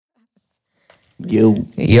Yo.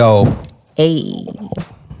 Hey.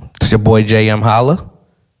 It's your boy JM Holla.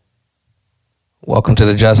 Welcome to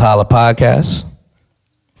the Just Holla Podcast.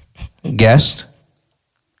 Guest.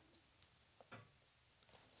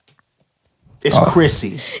 It's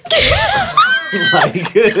Chrissy.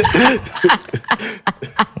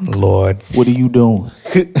 Lord. What are you doing?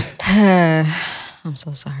 I'm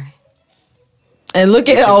so sorry. And look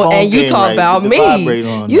at and you talk about me.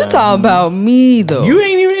 You talk about me though. You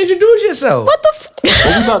ain't even introduced yourself. What the?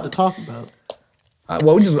 What we about to talk about?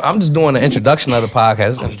 I'm just doing the introduction of the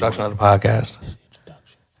podcast.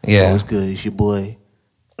 Yeah. It's good. It's your boy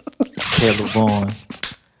Taylor Vaughn.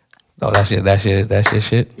 Oh, that's your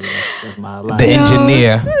shit. Yeah, that's my line. The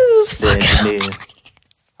engineer. The engineer.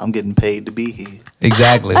 I'm getting paid to be here.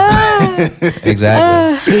 Exactly.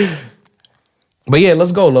 Exactly. But yeah,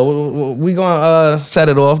 let's go. We're going to set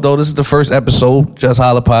it off, though. This is the first episode, Just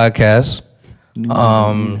Holla Podcast.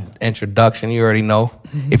 Introduction, you already know.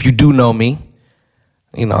 If you do know me,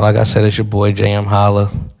 you know, like I said, it's your boy, JM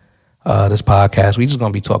Holla. This podcast, we just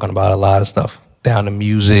going to be talking about a lot of stuff. Down to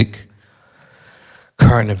music,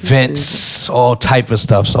 current events, all type of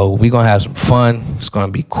stuff. So we're going to have some fun. It's going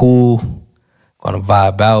to be cool. Going to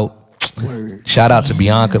vibe out. Word. Shout out to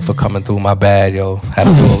Bianca for coming through. My bad, yo. Had a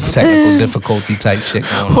little technical difficulty type shit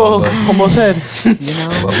going on. Almost had. You know,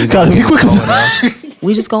 Gotta be quick.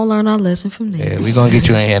 we just gonna learn our lesson from there. Yeah, we gonna get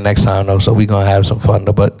you in here next time though, so we gonna have some fun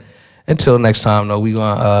though. But until next time though, we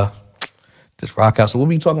gonna just rock out. So what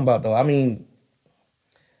we talking about though? I mean,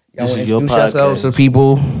 y'all want to introduce yourselves to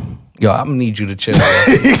people? Yo, I'm gonna need you to chill.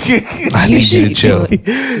 I need you to chill.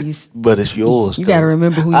 But it's yours. You gotta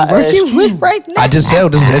remember who you're working with right now. I just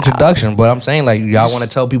said this is introduction, but I'm saying like y'all want to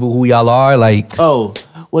tell people who y'all are, like. Oh,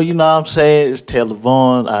 well, you know what I'm saying? It's Taylor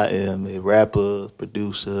Vaughn. I am a rapper,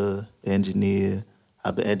 producer, engineer.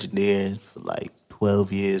 I've been engineering for like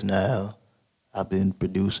 12 years now. I've been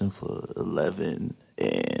producing for 11,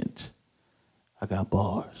 and I got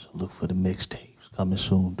bars. Look for the mixtapes coming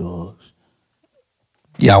soon, dogs.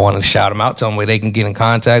 Y'all want to shout them out, tell them where they can get in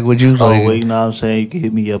contact with you? So well, you know what I'm saying? You can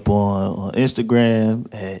hit me up on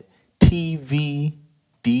Instagram at TVDA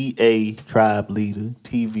Tribe Leader.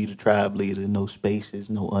 TV the Tribe Leader. No spaces,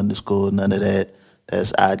 no underscore, none of that.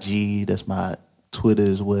 That's IG. That's my Twitter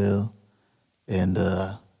as well. And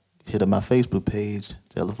hit up my Facebook page,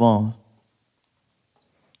 Taylor Vaughn.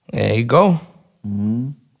 There you go. Mm-hmm.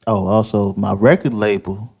 Oh, also my record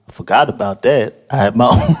label. I forgot about that. I have my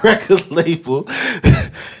own record label.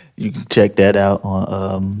 You can check that out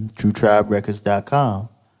on TrueTribeRecords.com.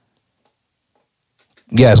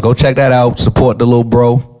 Yes, go check that out. Support the little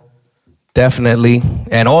bro. Definitely.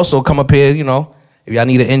 And also come up here, you know, if y'all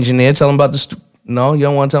need an engineer, tell them about the No, you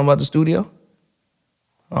don't want to tell them about the studio?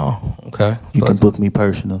 Oh, okay. You can book me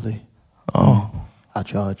personally. Oh. I'll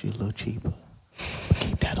charge you a little cheaper. But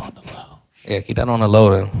keep that on the low. Yeah, keep that on the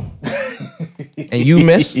low then. And you,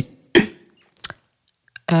 miss?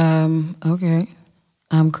 Okay.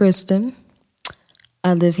 I'm Kristen.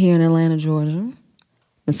 I live here in Atlanta, Georgia. I'm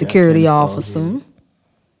a security officer.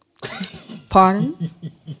 Pardon?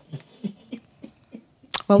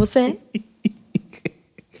 What was that?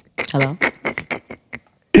 Hello?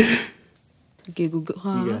 Giggle,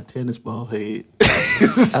 huh? You got a tennis ball head.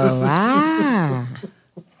 Oh, wow.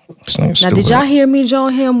 Now, did y'all hear me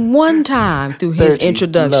join him one time through his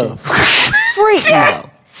introduction?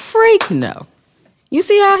 Freak no. You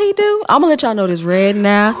see how he do? I'm gonna let y'all know this right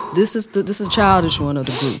now. This is a childish one of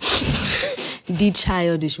the group. The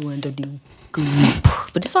childish one of the group.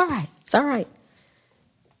 But it's all right. It's all right.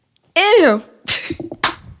 Anyhow,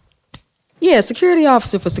 yeah, security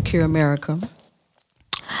officer for Secure America.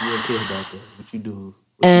 You don't care about that. What you do?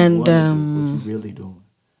 What you really doing?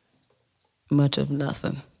 Much of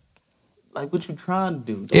nothing. Like what you trying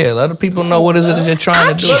to do? Yeah, let the people know what is it that you're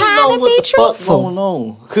trying to do. I'm trying to be truthful. What's going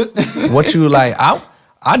on? What you like?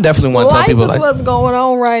 I definitely want to tell people Life is like what's going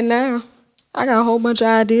on right now. I got a whole bunch of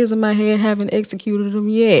ideas in my head, haven't executed them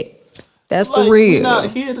yet. That's the real. We're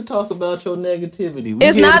not here to talk about your negativity.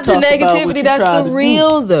 It's not the negativity. That's the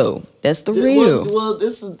real, though. That's the real. Well,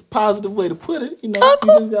 this is a positive way to put it. You know, you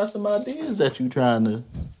just got some ideas that you trying to.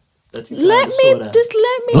 Let me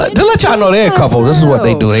let y'all know they're a couple. This is what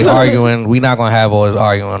they do. They arguing. We not gonna have all this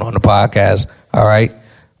arguing on the podcast. All right.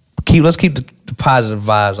 Let's keep the positive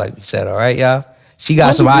vibes, like we said. All right, y'all. She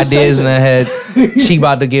got some ideas in her head. She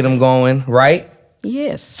about to get them going, right?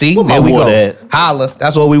 Yes. See, there we go. Holla.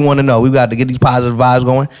 That's what we want to know. We got to get these positive vibes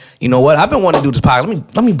going. You know what? I've been wanting to do this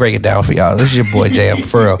podcast. Let me break it down for y'all. This is your boy JM,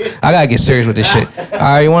 for real. I gotta get serious with this shit. All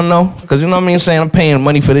right, you want to know? Because you know what I mean? Saying I'm paying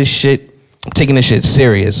money for this shit. I'm taking this shit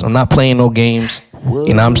serious. I'm not playing no games. You know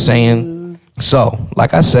what I'm saying? So,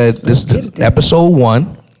 like I said, this is episode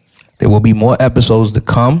 1. There will be more episodes to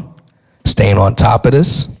come. Staying on top of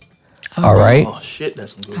this. All right. Oh shit,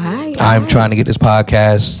 that's some good. I'm trying to get this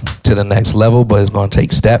podcast to the next level, but it's going to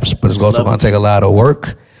take steps. But it's also going to take a lot of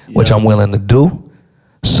work, which I'm willing to do.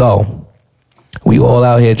 So, we all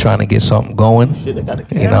out here trying to get something going. Shit, I gotta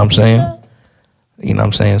you know what I'm saying? You know what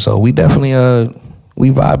I'm saying? So we definitely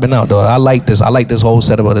we vibing out though. I like this. I like this whole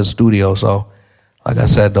setup of the studio. So, like I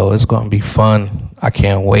said though, it's going to be fun. I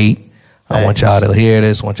can't wait. I want y'all to hear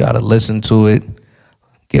this. I want y'all to listen to it.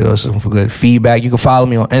 Give us some good feedback. You can follow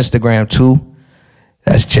me on Instagram too.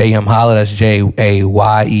 That's JM Holla. That's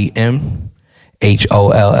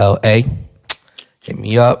JAYEMHOLLA. Hit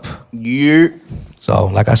me up. Yeah. So,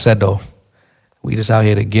 like I said though, we just out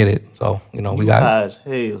here to get it. So, you know, we got high as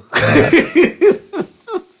hell.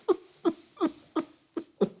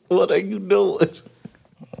 What are you doing?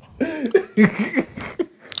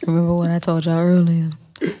 Remember what I told y'all earlier?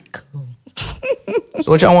 Cool.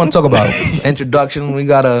 So what y'all want to talk about? Introduction. We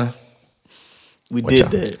got the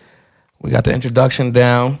introduction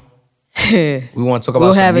down. We want to talk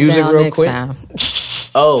about some music real quick. Time.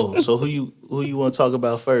 Oh, so who you want to talk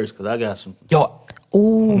about first? Because I got some. Yo.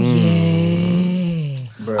 Oh yeah.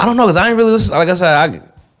 Bro. I don't know because I ain't really listen. Like I said,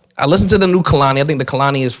 I listened to the new Kalani. I think the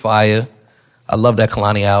Kalani is fire. I love that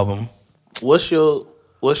Kalani album. What's your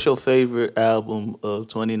favorite album of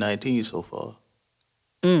 2019 so far?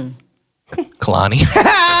 Kalani.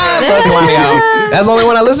 Kalani album. That's the only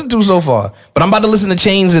one I listened to so far. But I'm about to listen to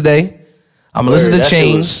Chains today. I'm gonna listen to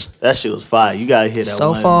Chains. That shit was fire. You gotta hear that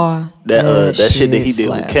so one. far. That shit that he did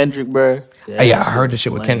with Kendrick, bro. Yeah, I heard the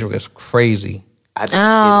shit with Kendrick. It's crazy. And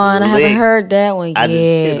I haven't heard that one yet. I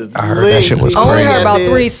heard that shit was crazy. I only heard about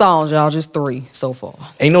 3 songs, y'all. Just 3 so far.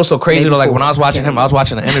 And you know what's so crazy though? Like when I was watching him, I was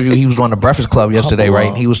watching an interview. He was on the Breakfast Club yesterday, right?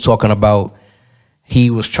 And he was talking about he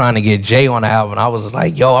was trying to get Jay on the album. I was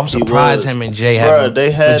like, yo, I'm surprised him and Jay had.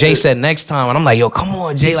 But Jay said next time, and I'm like, yo, come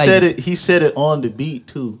on, Jay. He said it on the beat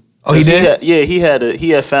too. Oh, he did? He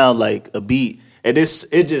had found like a beat. And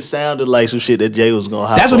it just sounded like some shit that Jay was gonna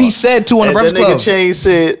hop That's what on. he said too on the Breakfast Club.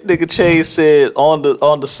 Nigga Chain said on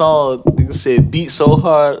the song, nigga said beat so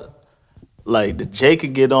hard, like the Jay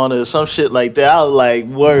could get on it or some shit like that. I was like,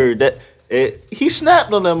 word. He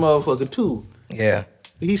snapped on that motherfucker too. Yeah.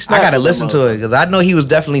 He snapped. I gotta listen to it because I know he was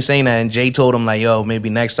definitely saying that, and Jay told him like, yo, maybe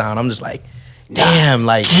next time. I'm just like, damn,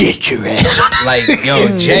 like get your ass on this. Like,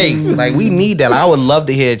 yo, Jay, like we need that. I would love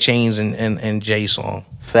to hear Chains and Jay song.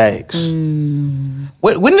 Facts.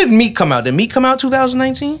 When did Meek come out? Did Meek come out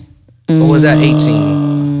 2019? Or was that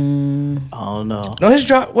 18? I don't know. No, his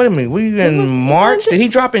drop. Wait a minute. We in March? Did he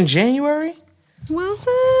drop in January? Was it?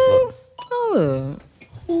 Oh.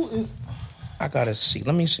 Who is? I gotta see.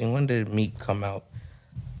 Let me see. When did Meek come out?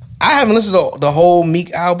 I haven't listened to the whole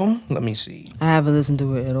Meek album. Let me see. I haven't listened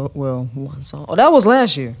to it at all. Well, one song. Oh, that was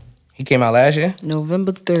last year. He came out last year?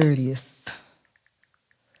 November 30th.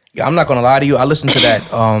 Yeah, I'm not gonna lie to you. I listened to that.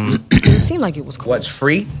 It seemed like it was cool. What's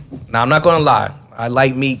Free? Now I'm not gonna lie. I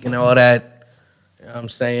like Meek and all that. You know what I'm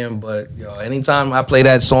saying? But yo, anytime I play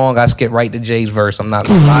that song, I skip right to Jay's verse. I'm not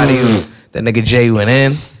gonna lie to you. That nigga Jay went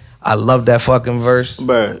in. I love that fucking verse.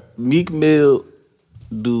 Bruh, Meek Mill,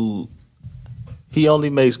 dude, he only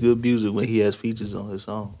makes good music when he has features on his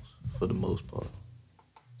songs, for the most part.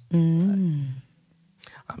 I mean,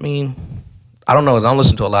 I don't know. I don't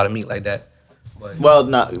listen to a lot of Meek like that. But, well,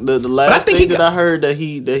 the last thing that I heard that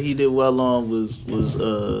he did well on was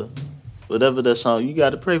whatever that song. You got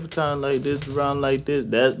to pray for time like this, around like this.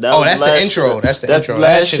 That's the intro. That's the intro. The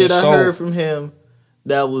last shit I heard from him.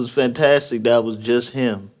 That was fantastic. That was just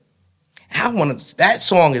him. That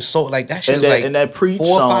song is so like that shit is like and that preach 4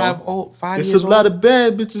 or song. 5 it's years a lot of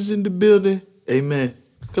bad bitches in the building. Amen.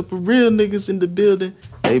 A couple real niggas in the building.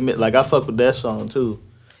 Amen. Like I fuck with that song too.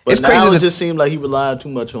 But it's crazy. It just seemed like he relied too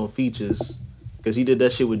much on features. Because he did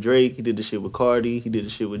that shit with Drake, he did the shit with Cardi, he did the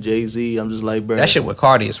shit with Jay-Z. I'm just like, bro. That shit with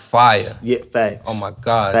Cardi is fire. Yeah, facts. Oh my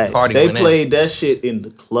God. Facts. Cardi they went played in. that shit in the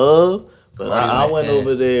club, but I went in.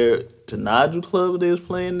 over there to Nigel Club and they was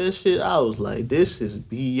playing that shit. I was like, this is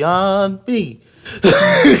beyond me.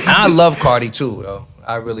 I love Cardi too, yo.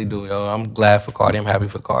 I really do, yo. I'm glad for Cardi. I'm happy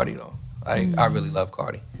for Cardi, though. I really love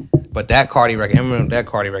Cardi. But that Cardi record, I remember that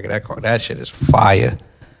Cardi record, that shit is fire.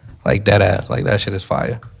 Like that ass. Like that shit is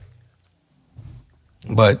fire.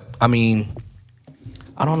 But I mean,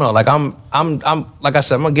 I don't know. Like I'm like I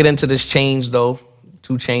said, I'm gonna get into this Chains though.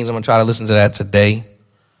 2 Chains. I'm gonna try to listen to that today.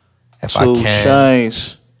 If I can. 2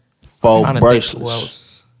 Chains. 4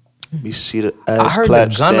 bracelets. We see the ass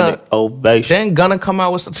clap standing ovation. Then Gunna come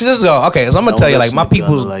out with okay, so I'm gonna tell you, like my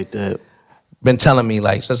people's like that been telling me,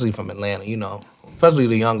 like, especially from Atlanta, you know, especially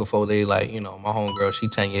the younger folks, they like, you know, my homegirl, she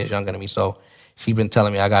 10 years younger than me, so she been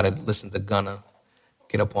telling me I gotta listen to Gunna,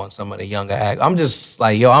 get up on some of the younger acts. I'm just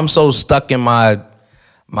like, yo, I'm so stuck in my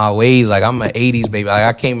ways. Like, I'm an 80s baby. Like,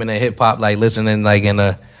 I came into hip hop like listening like in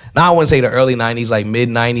the, now I wouldn't say the early 90s, like mid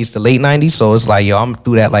 90s to late 90s. So it's like, yo, I'm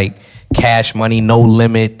through that like Cash Money, No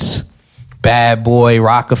Limits, Bad Boy,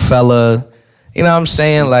 Rockefeller. You know what I'm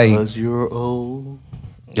saying? Like, because you're old.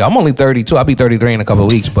 Yo, I'm only 32. I'll be 33 in a couple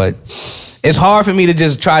of weeks, but it's hard for me to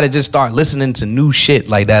just try to just start listening to new shit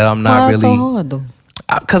like that. I'm not really. Why so hard though?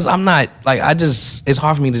 Because I'm not like, it's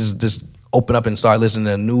hard for me to just open up and start listening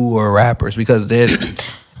to newer rappers because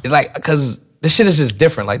because this shit is just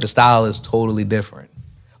different. Like, the style is totally different.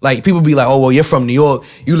 Like, people be like, oh, well, you're from New York,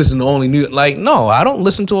 you listen to only New York. Like, no, I don't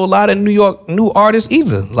listen to a lot of New York new artists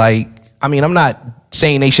either. Like, I mean, I'm not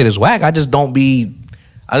saying they shit is whack. I just don't be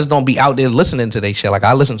out there listening to they shit. Like,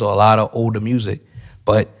 I listen to a lot of older music,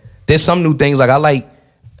 but there's some new things. Like, I like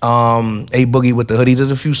A Boogie with the Hoodies.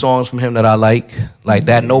 There's a few songs from him that I like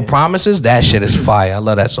that. No Promises. That shit is fire. I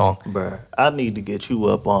love that song. Bruh, I need to get you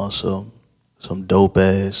up on some dope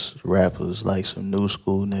ass rappers, like some new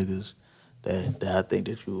school niggas that I think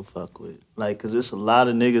that you will fuck with. Like, cause there's a lot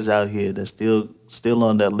of niggas out here that still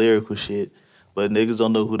on that lyrical shit, but niggas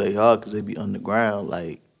don't know who they are because they be underground.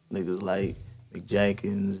 Like niggas like McJenkins,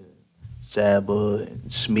 and Saba, and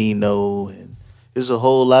Smino, and there's a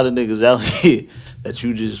whole lot of niggas out here that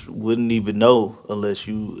you just wouldn't even know unless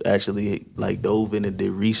you actually like dove in and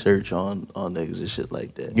did research on niggas and shit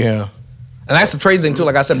like that. Yeah, and that's the crazy thing too.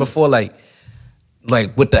 Like I said before, like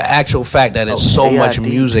with the actual fact that it's so much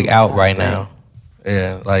music out right now.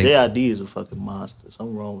 Yeah, like JID is a fucking monster.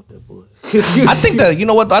 Something wrong with that boy. I think that, you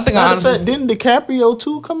know what? I think I honestly didn't DiCaprio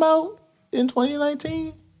 2 come out in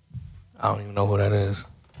 2019? I don't even know who that is.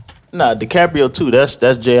 Nah, DiCaprio 2. That's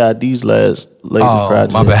JID's latest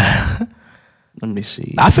project. My bad. Let me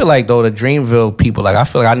see. I feel like though the Dreamville people, like I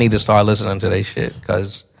feel like I need to start listening to their shit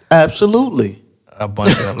because absolutely a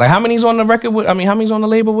bunch of them. Like how many's on the record with? I mean, how many's on the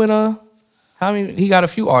label with? How many? He got a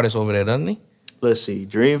few artists over there, doesn't he? Let's see.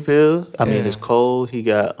 Dreamville. I mean, it's Cole. He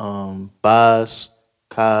got Boss,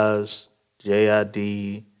 Kaz,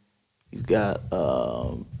 JID. He's got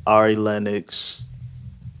Ari Lennox.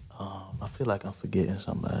 I feel like I'm forgetting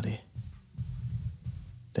somebody.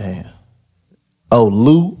 Damn. Oh,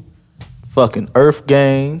 Lou. Fucking Earth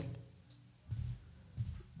Gang.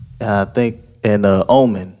 I think, and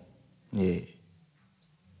Omen. Yeah.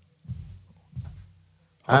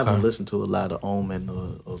 I haven't listened to a lot of Omen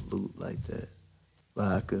or Loot like that.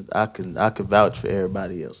 But I could vouch for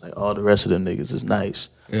everybody else. Like all the rest of them niggas is nice.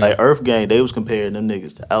 Yeah. Like Earth Gang, they was comparing them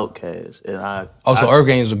niggas to Outkast. And so Earth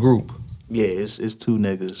Gang is a group. Yeah, it's two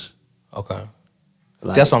niggas. Okay.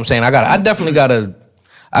 Like, that's what I'm saying. I definitely gotta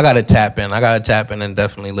tap in. I gotta tap in and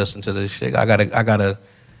definitely listen to this shit. I gotta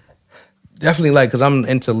definitely like, cause I'm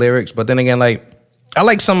into lyrics, but then again, like I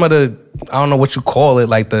like some of the, I don't know what you call it,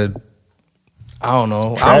 like the, I don't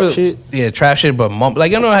know. Trap shit? Yeah, trap shit, but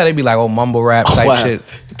like, you know how they be like, oh, mumble rap type shit.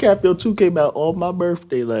 DiCaprio 2 came out on my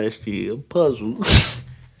birthday last year. I'm puzzled.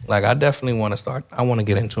 Like, I definitely want to start. I want to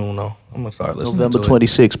get in tune, though. I'm going to start listening November to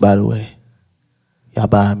 26th, by the way. Y'all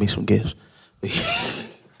buying me some gifts.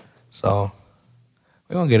 So,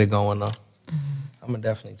 we're going to get it going, though. I'm going to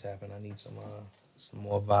definitely tap in. I need some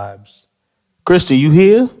more vibes. Christy, you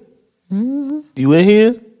here? Mm-hmm. You in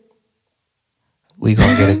here? We going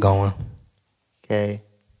to get it going. Okay.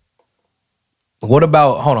 What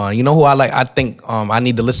about, hold on, you know who I like? I think I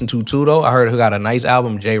need to listen to too, though. I heard who got a nice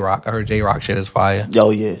album, J-Rock. I heard J-Rock shit is fire. Oh,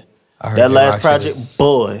 yeah. I heard that J-Rock last project,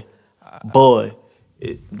 boy.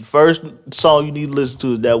 The first song you need to listen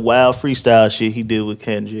to is that wild freestyle shit he did with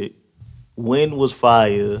Kendrick. Wind was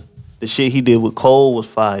fire. The shit he did with Cole was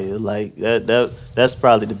fire. Like, that's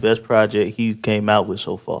probably the best project he came out with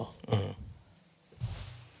so far. Mm-hmm.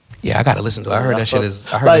 Yeah, I gotta listen to it. I heard that shit is.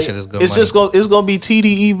 I heard that shit is good. It's gonna be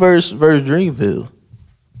TDE versus Dreamville,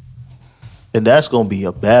 and that's gonna be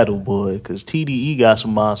a battle, boy. Because TDE got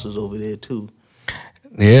some monsters over there too.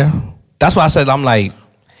 Yeah, that's why I said I'm like,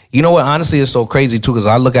 you know what? Honestly, it's so crazy too. Because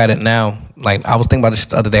I look at it now. Like I was thinking about this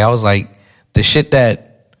the other day. I was like, the shit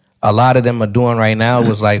that a lot of them are doing right now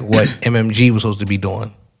was like what MMG was supposed to be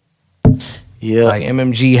doing. Yeah, like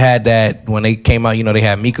MMG had that when they came out. You know, they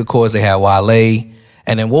had Mika Kors, they had Wale.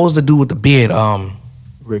 And then what was the dude with the beard?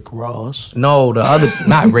 Rick Ross. No, the other,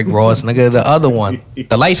 not Rick Ross, nigga. The other one,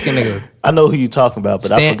 the light skinned nigga. I know who you talking about,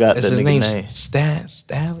 but I forgot that nigga name. Stan.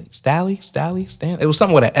 It was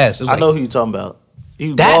something with an S. I know who you talking about.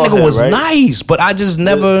 That nigga was nice, but I just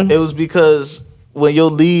never. It was because when your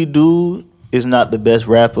lead dude is not the best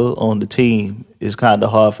rapper on the team, it's kind of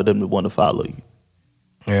hard for them to want to follow you.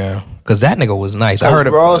 Yeah, because that nigga was nice. I heard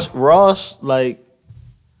it. Ross, like,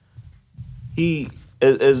 he,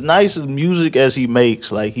 as nice as music as he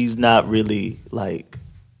makes, like, he's not really, like,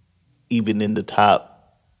 even in the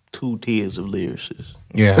top 2 tiers of lyricists.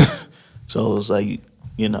 Yeah. So it's like,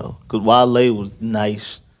 you know, because Wale was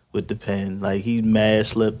nice with the pen. Like, he mad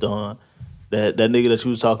slept on. That nigga that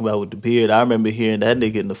you was talking about with the beard, I remember hearing that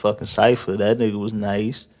nigga in the fucking cypher. That nigga was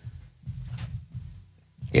nice.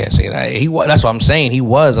 Yeah, see, he was. That's what I'm saying. He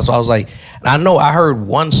was. That's what I was like. And I know I heard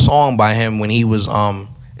one song by him when he was.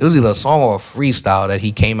 It was either a song or a freestyle that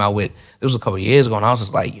he came out with. It was a couple of years ago, and I was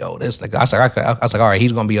just like, "Yo, this." Like, I was like, all right,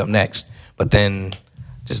 he's gonna be up next. But then,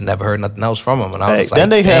 just never heard nothing else from him. And I was like, then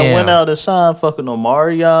they damn. had went out and signed fucking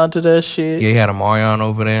Omarion to that shit. Yeah, he had Omarion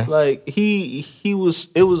over there. Like he was.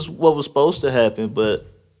 It was what was supposed to happen, but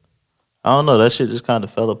I don't know. That shit just kind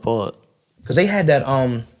of fell apart. Because they had that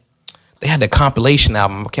they had the compilation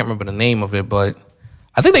album. I can't remember the name of it, but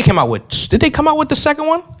I think they came out with. Did they come out with the second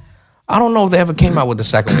one? I don't know if they ever came out with the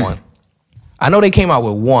second one. I know they came out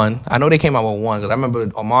with one. Because I remember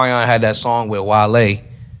Omarion had that song with Wale.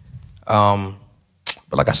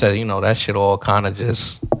 But like I said, you know, that shit all kind of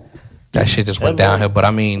just went downhill. But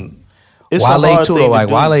I mean, it's Wale too. Like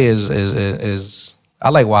Wale is I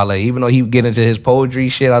like Wale, even though he get into his poetry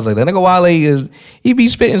shit. I was like, that nigga Wale he be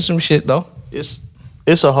spitting some shit though.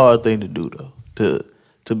 It's a hard thing to do though,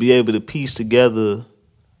 to be able to piece together,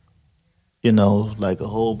 you know, like a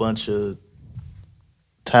whole bunch of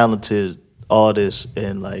talented artists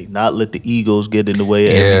and like not let the egos get in the way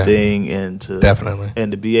of everything, and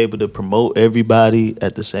to be able to promote everybody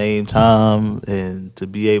at the same time, and to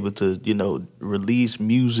be able to, you know, release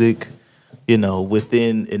music, you know,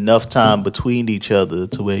 within enough time between each other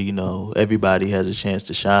to where, you know, everybody has a chance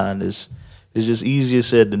to shine. It's just easier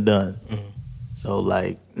said than done. Mm-hmm. So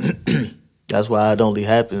like that's why it only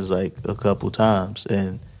happens like a couple times,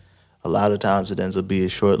 and a lot of times it ends up being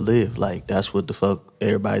short-lived. Like, that's what the fuck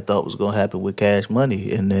everybody thought was going to happen with Cash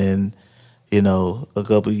Money. And then, you know, a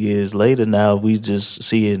couple years later now, we just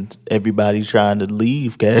seeing everybody trying to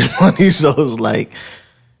leave Cash Money. So it's like,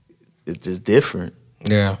 it's just different.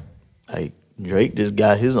 Yeah. Like, Drake just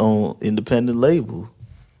got his own independent label.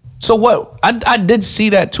 So what? I did see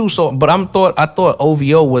that too. So, but I thought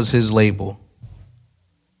OVO was his label.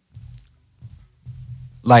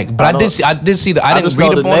 Like, but I did see. I didn't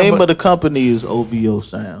read the about it. name of the company is OVO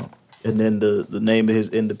Sound, and then the name of his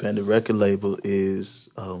independent record label is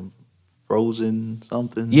Frozen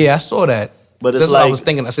something. Yeah, I saw that. But it's like I was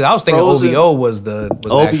thinking OVO was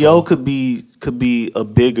OVO actual. could be a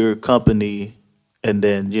bigger company, and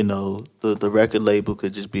then, you know, the record label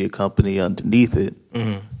could just be a company underneath it.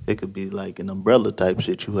 Mm-hmm. It could be like an umbrella type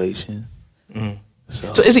situation. Mm-hmm.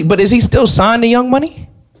 So is he? But is he still signed to Young Money?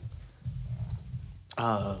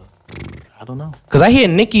 I don't know. Cause I hear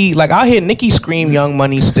Nicki scream Young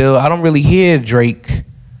Money still. I don't really hear Drake.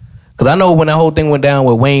 Cause I know when that whole thing went down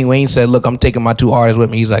with Wayne said, "Look, I'm taking my 2 artists with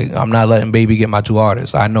me." He's like, "I'm not letting Baby get my 2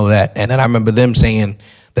 artists." I know that. And then I remember them saying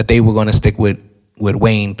that they were gonna stick with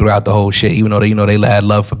Wayne throughout the whole shit, even though they, you know, they had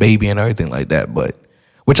love for Baby and everything like that. But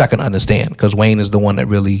which I can understand, because Wayne is the one that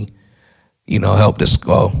really, you know, helped us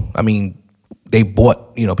go. I mean,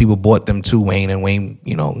 people bought them to Wayne, and Wayne,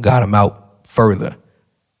 you know, got him out further.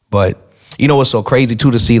 But you know what's so crazy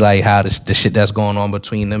too, to see like how the shit that's going on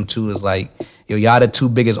between them two is like, yo, y'all the 2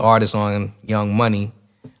 biggest artists on Young Money,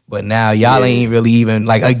 but now y'all ain't really even,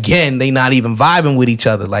 like, again, they not even vibing with each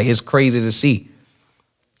other. Like, it's crazy to see.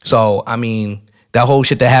 So I mean, that whole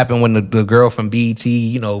shit that happened when the girl from BET,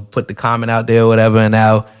 you know, put the comment out there or whatever, and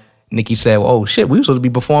now Nicki said, well, "Oh shit, we were supposed to be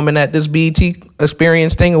performing at this BET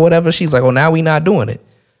experience thing or whatever." She's like, "Oh, now we not doing it."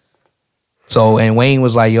 So, and Wayne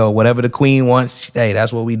was like, "Yo, whatever the queen wants, hey,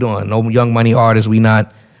 that's what we doing. No Young Money artists, we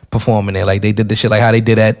not performing there." Like, they did the shit like how they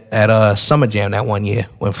did at Summer Jam that one year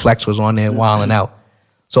when Flex was on there wilding out.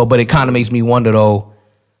 So, but it kind of makes me wonder though,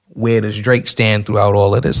 where does Drake stand throughout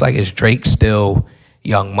all of this? Like, is Drake still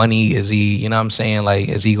Young Money? Is he, you know what I'm saying? Like,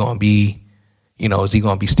 is he gonna be, you know, is he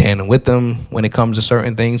gonna be standing with them when it comes to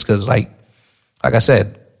certain things? Because like I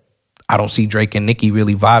said, I don't see Drake and Nicki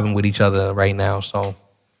really vibing with each other right now. So.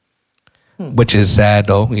 Which is sad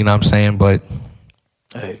though, you know what I'm saying? But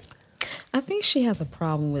hey, I think she has a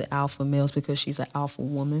problem with alpha males because she's an alpha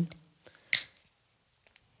woman.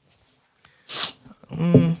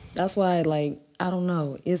 That's why, like, I don't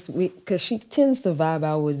know. It's because she tends to vibe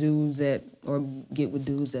out with dudes or get with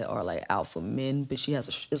dudes that are like alpha men, but she has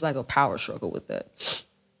it's like a power struggle with that.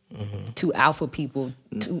 Mm-hmm. 2 alpha people.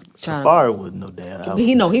 Safari was no damn alpha.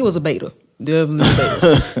 He was a beta.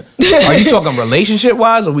 Definitely. Are you talking relationship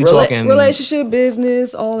wise, or we talking relationship,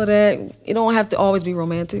 business, all of that? You don't have to always be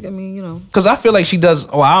romantic. I mean, you know. Because I feel like she does.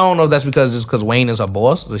 Well, I don't know if that's because Wayne is her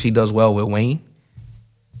boss, so she does well with Wayne.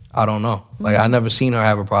 I don't know. Like I never seen her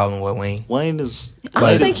have a problem with Wayne. Wayne is I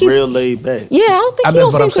don't think he's real laid back. Yeah, I don't think he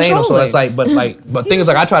don't seem controlling. So that's like, but thing is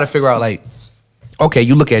like I try to figure out like, okay,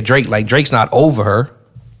 you look at Drake. Like Drake's not over her,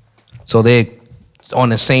 so they're on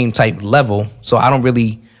the same type level. So I don't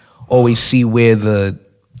really always see where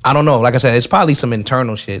I don't know. Like I said, it's probably some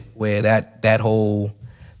internal shit where that whole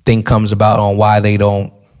thing comes about on why they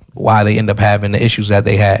end up having the issues that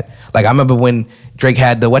they had. Like I remember when Drake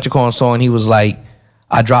had the Whatchacallit song, he was like,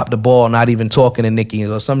 I dropped the ball, not even talking to Nicki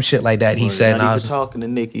or some shit like that. He said, not even talking to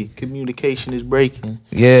Nicki. Communication is breaking.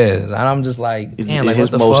 Yeah, and I'm just like, damn, like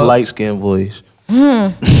his most light skinned voice.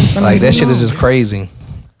 Like that shit is just crazy.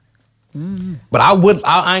 But I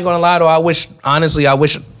ain't gonna lie though. I wish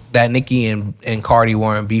that Nicki and Cardi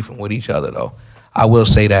weren't beefing with each other though. I will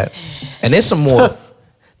say that. And there's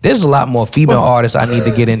a lot more female artists I need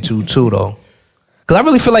to get into too though. Cause I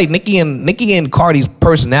really feel like Nicki and Cardi's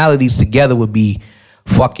personalities together would be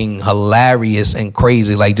fucking hilarious and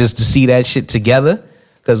crazy. Like just to see that shit together.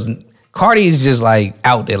 Cause Cardi is just like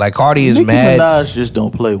out there. Like Cardi is mad. Nicki Minaj just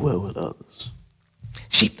don't play well with others.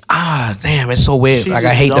 Damn, it's so weird. Like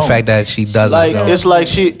I hate the fact that she doesn't. Like it's like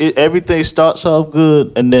everything starts off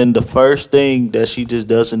good, and then the first thing that she just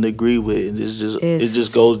doesn't agree with, it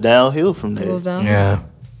just goes downhill from there. Yeah,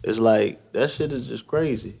 it's like that shit is just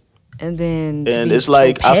crazy. And then it's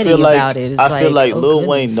like so I feel like Lil goodness.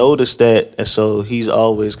 Wayne noticed that, and so he's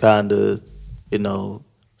always kind of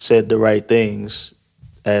said the right things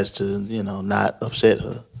as to not upset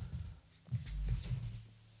her.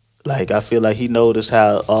 Like, I feel like he noticed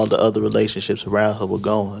how all the other relationships around her were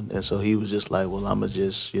going. And so he was just like, well, I'm going to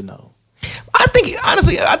just, I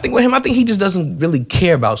think with him, I think he just doesn't really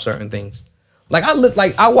care about certain things. Like,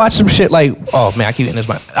 I watched some shit like, oh, man, I keep hitting this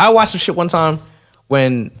mic. I watched some shit one time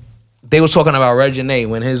when they was talking about Reginae,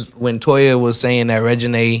 when Toya was saying that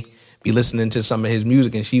Reginae be listening to some of his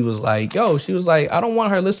music, and she was like, I don't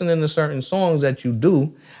want her listening to certain songs that you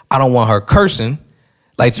do. I don't want her cursing.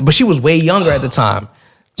 Like, but she was way younger at the time.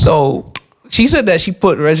 So she said that she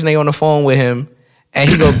put Reginae on the phone with him, and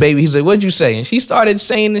he goes, baby, he's like, what'd you say? And she started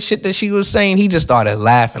saying the shit that she was saying. He just started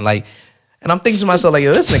laughing. Like, and I'm thinking to myself, like,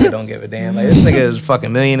 yo, this nigga don't give a damn. Like, this nigga is a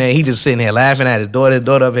fucking millionaire. He just sitting here laughing at his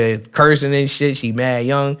daughter up here cursing and shit. She mad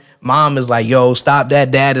young. Mom is like, yo, stop that.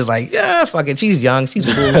 Dad is like, yeah, fuck it. She's young. She's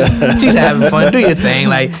cool. She's having fun. Do your thing.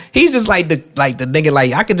 Like, he's just like the nigga,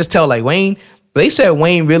 like, I could just tell, like, Wayne. They said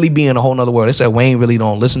Wayne really be in a whole nother world. They said Wayne really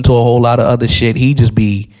don't listen to a whole lot of other shit. He just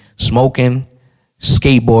be smoking,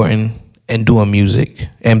 skateboarding, and doing music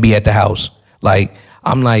and be at the house. Like,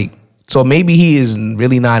 I'm like, so maybe he is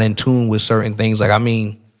really not in tune with certain things. Like, I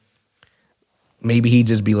mean, maybe he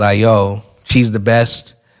just be like, yo, she's the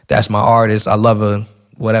best. That's my artist. I love her.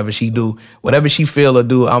 Whatever she do, whatever she feel or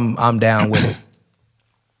do, I'm down with it.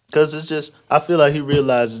 Because it's just, I feel like he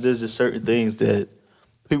realizes there's just certain things that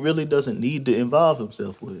he really doesn't need to involve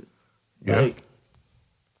himself with. Yeah. Like,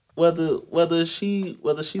 whether she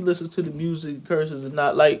listens to the music, curses or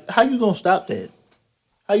not, like, how you gonna stop that?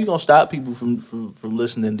 How you gonna stop people from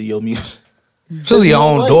listening to your music? She's your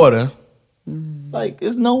own daughter. Like,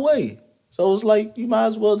 there's no way. So it's like you might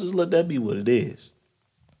as well just let that be what it is.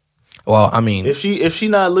 Well, I mean, if she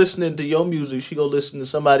not listening to your music, she gonna listen to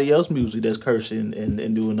somebody else's music that's cursing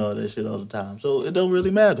and doing all that shit all the time. So it don't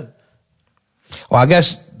really matter. Well, I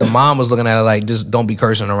guess the mom was looking at it like, just don't be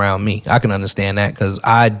cursing around me. I can understand that because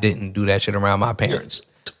I didn't do that shit around my parents.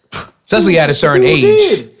 Especially at a certain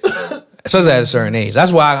age. Especially at a certain age.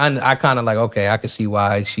 That's why I kind of like, okay, I could see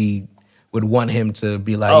why she would want him to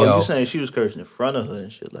be like, yo. You saying she was cursing in front of her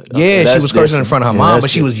and shit like that? Yeah, she was cursing in front of her mom, but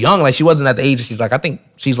she was young. Like, she wasn't at the age. She's like, I think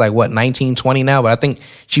she's like, what, 19, 20 now? But I think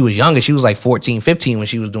she was younger. She was like 14, 15 when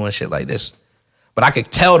she was doing shit like this. But I could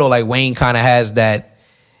tell, though, like, Wayne kind of has that.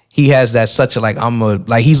 He has that such a, like,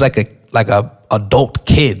 he's like a adult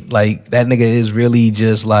kid. Like, that nigga is really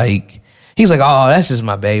just like, he's like, oh, that's just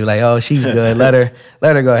my baby. Like, oh, she's good. Let her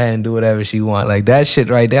go ahead and do whatever she want. Like, that shit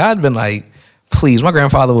right there, I'd been like, please, my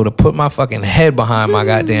grandfather would have put my fucking head behind my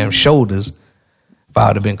goddamn shoulders if I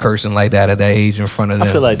would have been cursing like that at that age in front of them.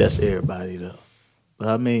 I feel like that's everybody, though. But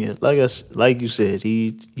I mean, like you said,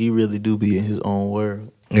 he really do be in his own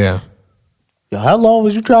world. Yeah. Yo, how long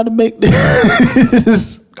was you trying to make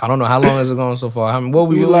this? I don't know. How long is it going so far? I mean, what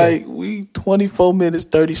we 24 minutes,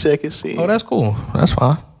 30 seconds in. Oh, that's cool. That's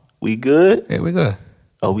fine. We good? Yeah, we good.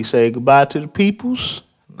 Oh, we say goodbye to the peoples?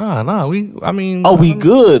 Nah. We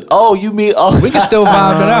good. Oh, you mean... Oh. We can still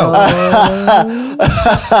vibe it out.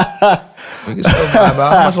 We can still vibe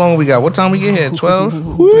out. How much longer we got? What time we get here? 12?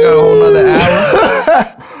 We got a whole nother hour.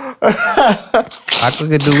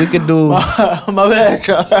 We could do. My bad,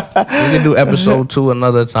 y'all. We could do episode 2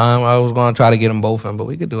 another time. I was going to try to get them both in, but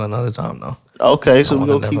we could do another time though. Okay, so we're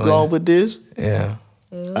going to keep going with this? Yeah.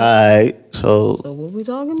 All right, so what we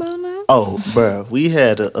talking about now? Oh, bro, we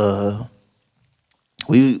had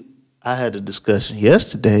I had a discussion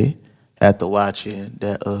yesterday after watching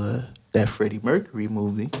that Freddie Mercury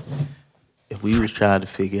movie. If we was trying to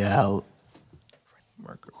figure out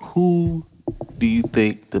who do you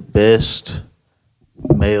think the best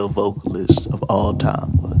male vocalist of all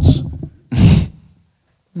time was?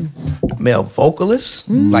 Male vocalist?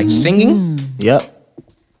 Like singing? Yep.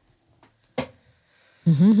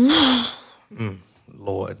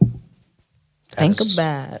 Lord. Think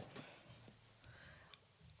about it.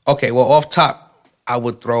 Okay, well, off top, I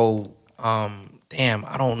would throw, damn,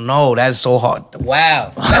 I don't know. That's so hard.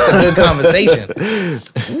 Wow. That's a good conversation.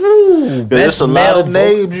 Ooh, There's a lot of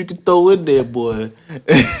names you can throw in there, boy.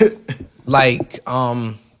 Like,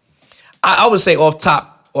 I would say off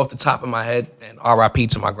the top of my head, and R.I.P.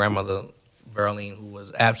 to my grandmother, Verlene, who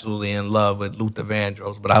was absolutely in love with Luther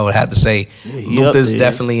Vandross, but I would have to say Luther's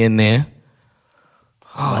definitely in there.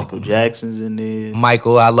 Michael Jackson's in there.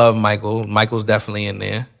 Michael, I love Michael. Michael's definitely in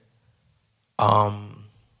there.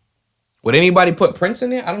 Would anybody put Prince in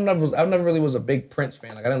there? I never really was a big Prince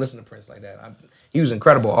fan. Like I didn't listen to Prince like that. He was an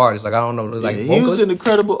incredible artist. Like I don't know, like he vocalist? was an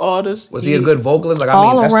incredible artist. Was he a good vocalist? Like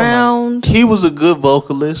all that's around. He was a good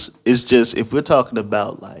vocalist. It's just if we're talking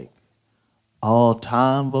about like all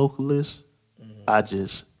time vocalists,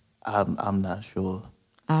 I'm not sure.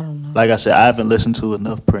 I don't know. Like I said, I haven't listened to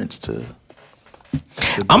enough Prince to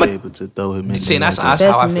be able to throw him in. See, there that's like how I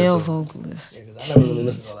Best feel. male vocalist. Yeah, 'cause I never really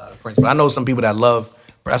listened to a lot of Prince, but I know some people that love.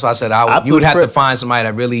 But that's why I said you put would have to find somebody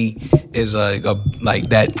that really is like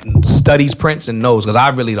that studies Prince and knows, because I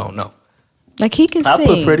really don't know. Like he can I sing.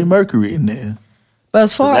 put Freddie Mercury in there. But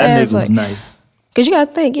as far That as nigga was like, nice. because you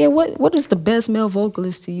gotta think, what is the best male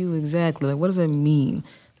vocalist to you exactly? Like, what does that mean?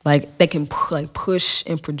 Like they can push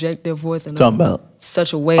and project their voice in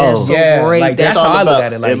such a way that's so great. Like, that's how I look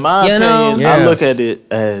at it. Like, in my opinion, Yeah. I look at it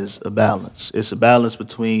as a balance. It's a balance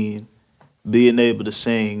between being able to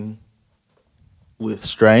sing with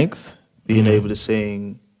strength, being able to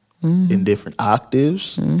sing in different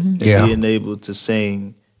octaves, and being able to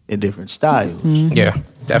sing in different styles. Yeah,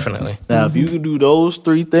 definitely. Now, if you can do those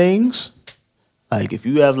three things, like if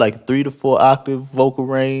you have like 3 to 4 octave vocal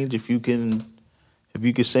range, if you can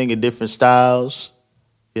sing in different styles,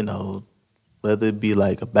 you know, whether it be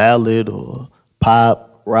like a ballad or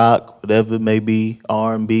pop, rock, whatever it may be,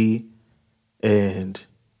 R&B, and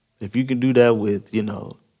if you can do that with, you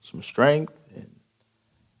know, some strength and,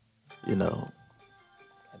 you know,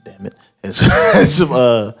 damn it, and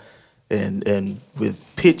some and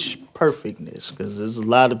with pitch perfectness, because there's a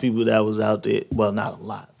lot of people that was out there. Well, not a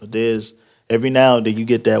lot, but there's every now and then you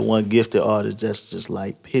get that one gifted artist that's just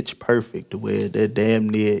like pitch perfect, to where they're damn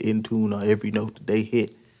near in tune on every note that they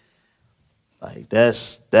hit. Like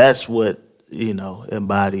that's what, you know,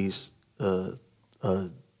 embodies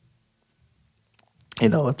you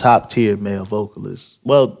know, a top tier male vocalist.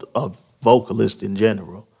 Well, a vocalist in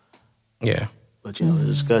general. Yeah. But you know, the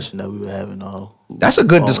discussion that we were having on that's a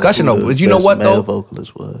good discussion though. But you know what though? Male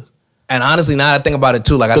vocalist was. And honestly, now that I think about it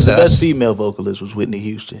too, like I said, the best female vocalist was Whitney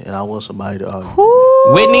Houston, and I want somebody to argue.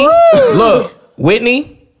 Whitney, look,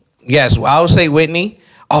 Whitney. Yes, I would say Whitney.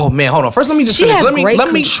 Oh man, hold on. First, let me just she finish. has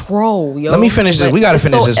Let me control, yo. Let me finish this. Like, We got to it's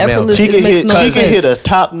finish so this, man. effortless, She it can makes hit. no She sense. can hit a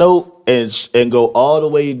top note and go all the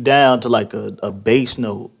way down to like a bass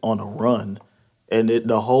note on a run, and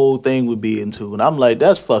the whole thing would be in tune. I'm like,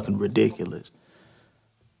 that's fucking ridiculous.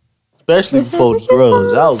 Especially before the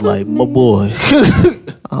drugs. I was like, my boy.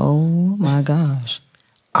 Oh my gosh.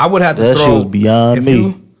 I would have to That throw. shit was beyond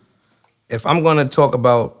me. If I'm going to talk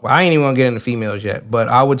about, well, I ain't even going to get into females yet, but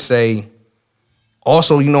I would say,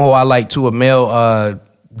 also, you know who I like too, a male,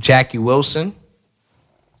 Jackie Wilson.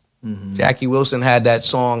 Mm-hmm. Jackie Wilson had that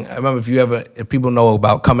song. I remember if people know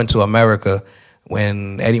about Coming to America,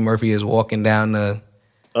 when Eddie Murphy is walking down the.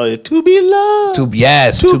 Oh, yeah, To Be Loved. To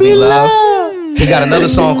Be Loved. He got another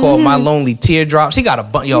song called My Lonely Teardrops. He got a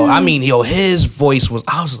bunch. His voice was,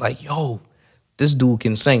 I was like, yo, this dude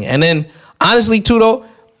can sing. And then, honestly, too, though,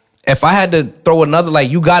 if I had to throw another, like,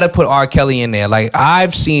 you got to put R. Kelly in there. Like,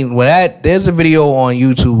 I've seen, there's a video on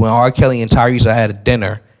YouTube when R. Kelly and Tyrese had a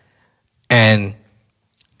dinner, and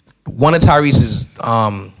one of Tyrese's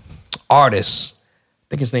artists, I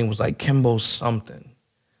think his name was like Kimbo something,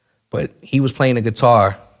 but he was playing the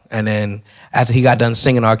guitar. And then after he got done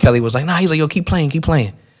singing, R. Kelly was like, nah, he's like, yo, keep playing.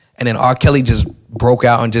 And then R. Kelly just broke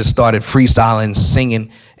out and just started freestyling,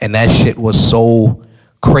 singing, and that shit was so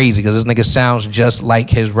crazy because this nigga sounds just like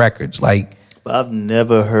his records. Like, but I've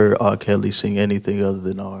never heard R. Kelly sing anything other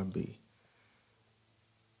than R&B.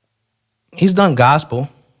 He's done gospel.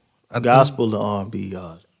 Gospel and R&B,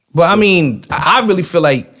 y'all. But I mean, I really feel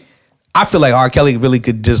like R. Kelly really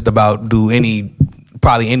could just about do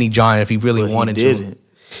probably any genre if he really wanted to.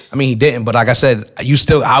 I mean, he didn't, but like I said,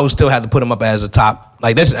 I would still have to put him up as a top.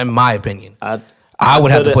 Like, that's in my opinion. I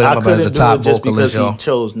would have to put him up as a top vocalist. Because he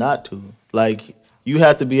chose not to. Like, you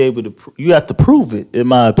have to be able to. You have to prove it, in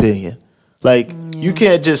my opinion. Like, you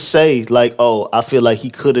can't just say, like, oh, I feel like he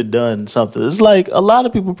could have done something. It's like a lot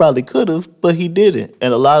of people probably could have, but he didn't.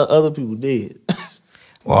 And a lot of other people did.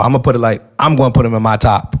 Well, I'm going to put him in my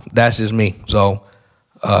top. That's just me. So,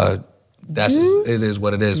 it is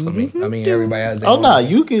what it is for me. I mean, everybody has their own.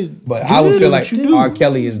 You could. But I would feel like R.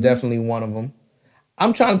 Kelly is definitely one of them.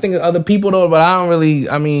 I'm trying to think of other people, though, but I don't really,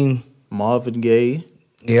 I mean. Marvin Gaye.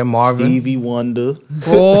 Yeah, Marvin. Stevie Wonder.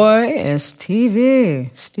 Boy, and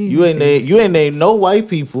Stevie. You ain't named no white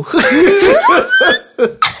people.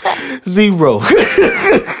 Zero.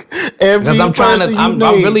 Because I'm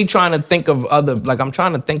really trying to think of other, like, I'm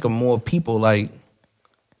trying to think of more people, like.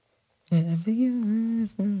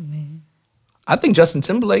 I think Justin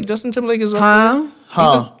Timberlake is up there. Justin Timberlake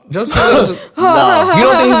No. You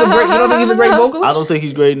don't think he's a great vocalist? I don't think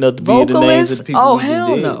he's great enough to be in the names of the people he just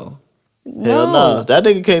did. No. Hell no. That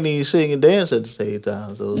nigga can't even sing and dance at the same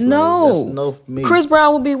time. So it's like, that's no for me. Chris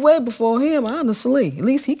Brown would be way before him, honestly. At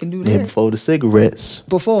least he can do that. Yeah, before the cigarettes.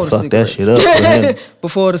 Fuck that shit up for him.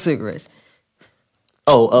 Before the cigarettes.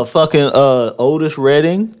 Oh, fucking Otis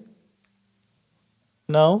Redding?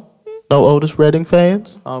 No Otis Redding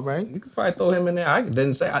fans? All right. You could probably throw him in there. I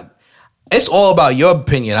didn't say. It's all about your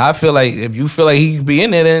opinion. I feel like if you feel like he could be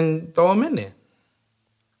in there, then throw him in there.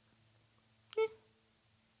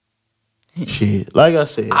 Shit, like I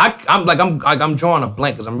said, I'm drawing a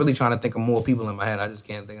blank because I'm really trying to think of more people in my head. I just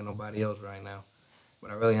can't think of nobody else right now,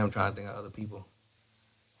 but I really am trying to think of other people.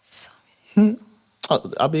 I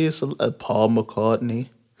mean, it's Paul McCartney,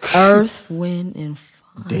 Earth, Wind, and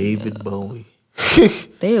Fire, David Bowie.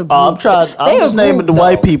 They agree. I'm just naming the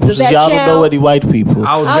white people since y'all don't know any white people.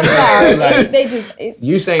 I'm sorry. They just.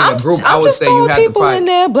 You saying a group? I would say you have people to probably, in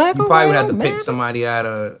there, black you or probably would white, have to man. pick somebody out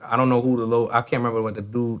of. I don't know who I can't remember what the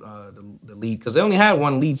dude, the lead, because they only had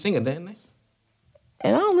one lead singer, didn't they?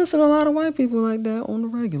 And I don't listen to a lot of white people like that on the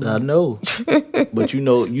regular. I know, but you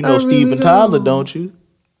know really Steven Tyler, don't you?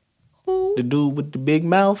 Who? The dude with the big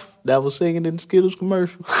mouth that was singing in the Skittles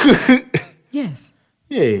commercial. Yes.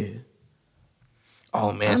 Yeah.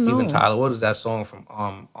 Oh man, Steven Tyler. What is that song from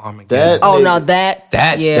Armageddon? I still love that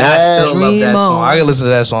song. I can listen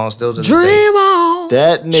to that song still to this Dream day. on.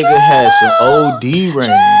 That nigga had some OD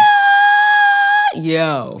range.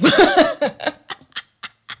 Yo.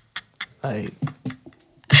 Like,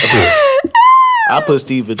 I put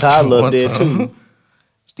Steven Tyler up there too.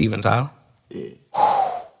 Steven Tyler? Yeah.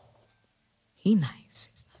 He nice.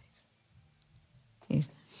 He's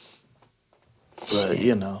nice. But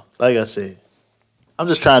you know, like I said, I'm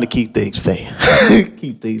just trying to keep things fair.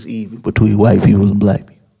 Keep things even between white people and black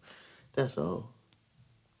people. That's all.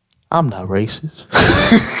 I'm not racist.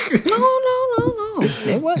 No.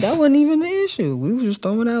 That wasn't even the issue. We were just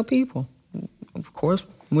throwing out people. Of course,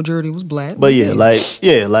 majority was black. But like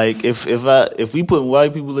if we put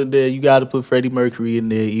white people in there, you got to put Freddie Mercury in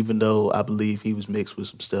there, even though I believe he was mixed with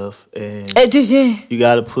some stuff. And you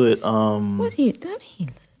got to put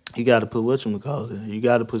you got to put whatchamacallit in there. You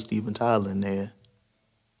got to put Steven Tyler in there.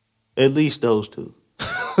 At least those two.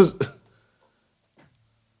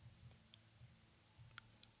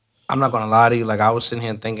 I'm not gonna lie to you. Like, I was sitting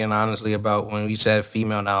here thinking honestly about when we said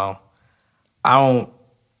female. Now,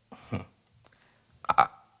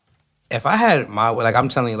 if I had my way, like I'm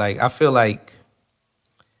telling you, like I feel like,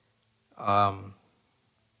 off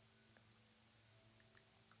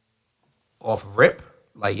rip,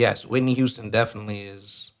 like yes, Whitney Houston definitely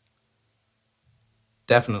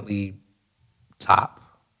top.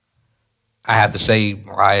 I have to say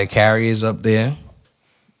Mariah Carey is up there.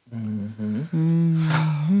 Mm-hmm.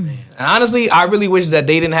 Mm-hmm. And honestly, I really wish that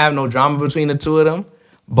they didn't have no drama between the two of them.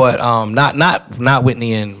 But not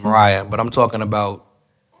Whitney and Mariah, but I'm talking about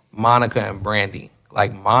Monica and Brandy.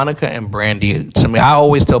 Like Monica and Brandy, to me, I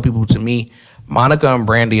always tell people, to me, Monica and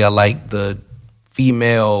Brandy are like the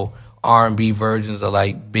female R&B versions of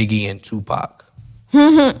like Biggie and Tupac.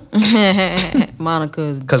 Monica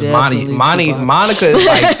is because Monica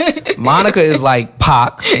is like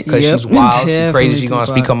Pac because she's wild, she's crazy, she's gonna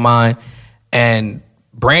speak her mind, and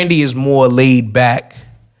Brandy is more laid back.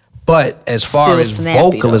 But as far as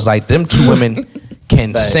vocalists, like them two women,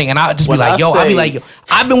 can sing, and I'll just be like, yo,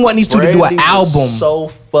 I've been wanting these two to do an album. So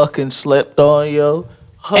fucking slept on, yo.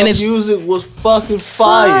 Her music was fucking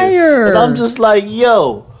fire. And I'm just like,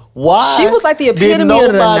 yo, why? She was like the epitome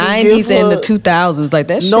of the 90s and the 2000s. Like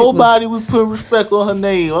that shit nobody was putting respect on her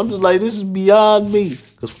name. I'm just like, this is beyond me.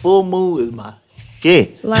 Because Full Moon is my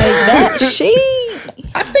shit. Like that,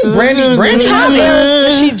 I think Brandy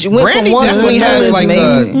she went from one definitely has like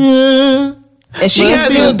and she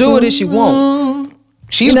can still do it if she wants.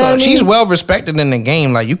 She's well respected in the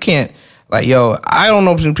game. Like you can't, like, yo, I don't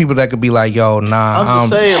know some people that could be like, yo, nah. I'm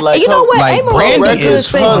just saying, like, you know what? Like Brandy is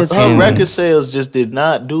her record sales just did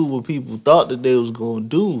not do what people thought that they was gonna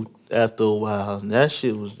do after a while, and that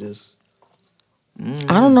shit was just.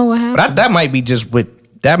 I don't know what happened. But that might be just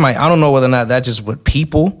with that. I don't know whether or not that's just with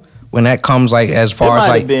people when that comes like as far as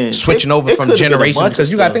like switching over from generations, because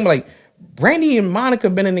you gotta think like Brandy and Monica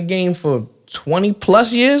been in the game for 20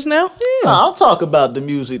 plus years now. Yeah. No, I'll talk about the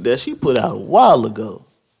music that she put out a while ago.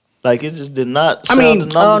 Like it just did not.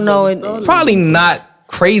 Probably not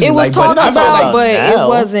crazy. It was talked about, but it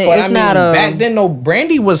wasn't. But it's not a. Back then, though,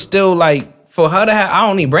 Brandy was still like for her to have. I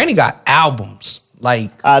don't need. Brandy got albums.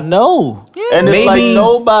 Like I know, and it's like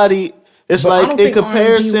nobody. It's like in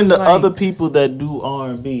comparison to other people that do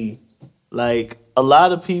R&B, like a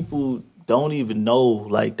lot of people don't even know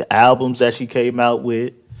like the albums that she came out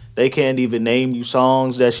with. They can't even name you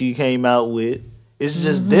songs that she came out with. It's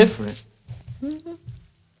just different. And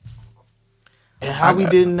how we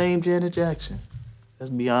didn't name Janet Jackson?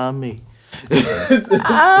 That's beyond me.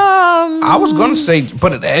 I was gonna say,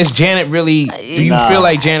 but is Janet really? Do you feel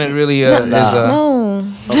like Janet really is? No.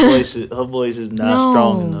 Her voice is not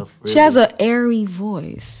strong enough. Really. She has an airy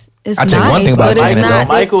voice. It's I'll tell you one thing about Janet, though.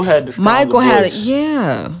 Michael had the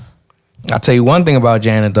voice. I'll tell you one thing about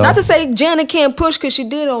Janet, though. Not to say Janet can't push because she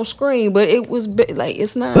did on screen, but it was like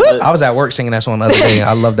it's not. I was at work singing that song the other day.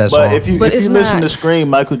 I love that song. But if you listen to Scream,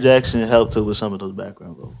 Michael Jackson helped her with some of those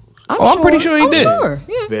background vocals. I'm pretty sure he did. Sure,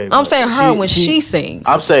 yeah. I'm saying her when she sings.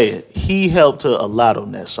 I'm saying he helped her a lot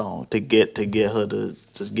on that song to get her to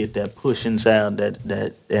get that pushing sound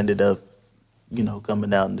that ended up,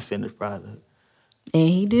 coming out in the finished product. And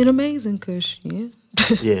he did amazing, cause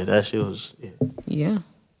yeah, that shit was yeah.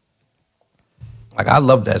 Like I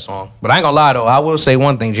love that song, but I ain't gonna lie though. I will say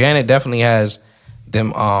one thing: Janet definitely has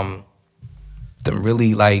them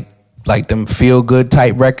really like them feel good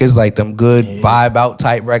type records, like them good vibe out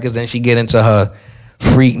type records. Then she get into her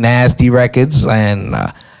freak nasty records, and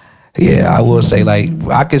I will say like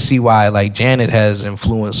I can see why like Janet has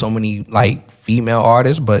influenced so many like female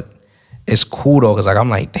artists, but it's cool though because like I'm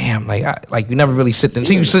like damn like you never really sit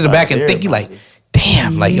back and think you like.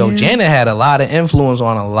 Damn, like yo, Janet had a lot of influence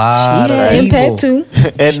on a lot of people. Impact too.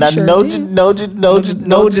 And I know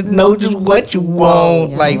just what you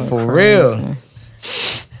want, like for real.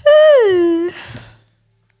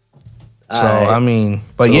 So I mean,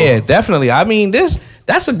 but yeah, definitely. I mean, that's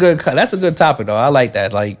a good topic though. I like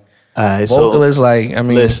that. Like vocalists, like I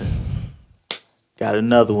mean, listen, got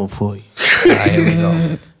another one for you. All right, here we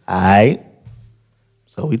go. All right,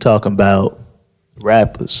 so we talking about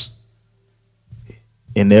rappers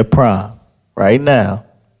in their prime right now.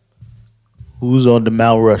 Who's on the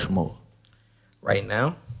Mount Rushmore? Right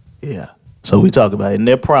now? Yeah. So we talk about in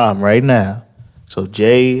their prime right now. So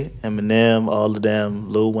Jay, Eminem, all of them,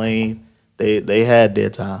 Lil Wayne, they had their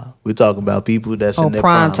time. We're talking about people that's in their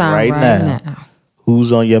prime right now.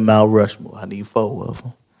 Who's on your Mount Rushmore? I need 4 of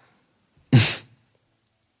them.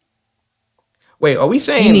 Wait, are we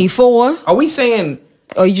saying you need 4? Are we saying?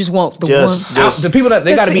 Or you just want the one? The people that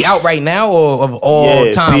they got to be out right now or of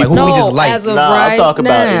all time? Like who we just like? I talk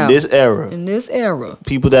about in this era. In this era,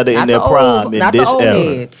 people that are in their prime in this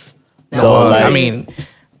era. So I mean,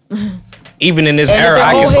 even in this era,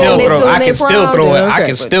 I can still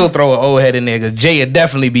throw an old head in there because Jay would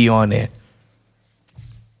definitely be on there.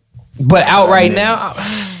 But out right now,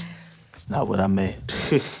 it's not what I meant.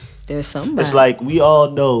 There's somebody. It's like we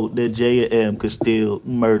all know that J and M could still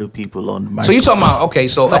murder people on the microphone. So you talking about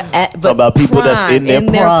talking about people that's in their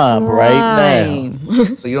prime right now.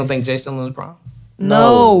 So you don't think Jay's still in his prime?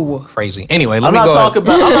 No. Crazy. Anyway, I'm not talking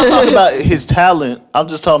about his talent. I'm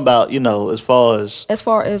just talking about as far as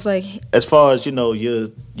your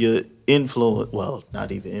influence. Well,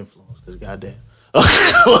 not even influence because goddamn.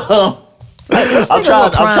 I'm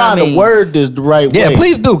trying to word this the right way. Yeah,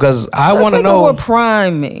 please do, because I want to know what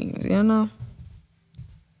prime means.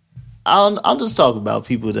 I'm just talking about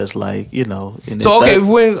people that's like in so okay,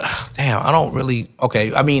 I don't really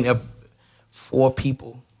I mean, if 4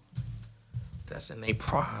 people that's in their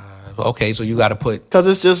prime. Okay, so you got to put because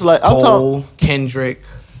it's just like Cole, Kendrick.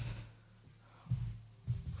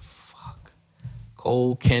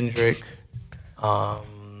 Cole, Kendrick.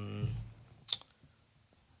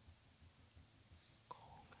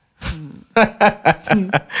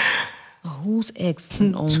 Who's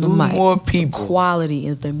excellent on the Two mic? more people. Quality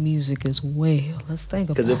in the music as well. Let's think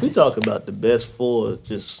about it. Because if we talk about the best four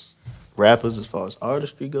just rappers as far as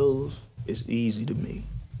artistry goes, it's easy to me.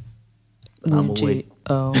 But I'm gonna wait.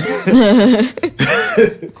 Oh.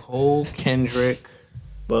 Cole, Kendrick.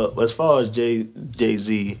 But as far as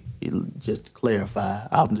Jay-Z, just to clarify,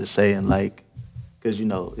 I'm just saying, like, because, you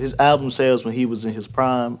know, his album sales when he was in his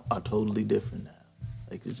prime are totally different now.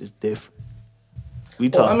 Like, it's just different.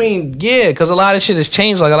 Well, I mean, yeah, because a lot of shit has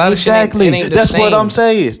changed. Like, a lot of shit ain't the That's same. what I'm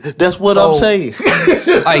saying. That's what I'm saying.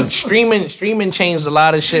 Like, streaming changed a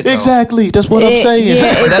lot of shit, though. Exactly. That's what I'm saying. Yeah,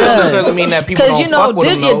 That don't necessarily mean that people don't fuck with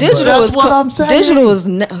them, though, digital That's is what I'm saying. Digital is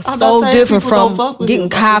so different people don't from fuck with getting him. I'm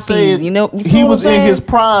just copies. saying, You know, he was in his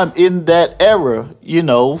prime in that era. You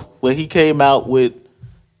know, when he came out with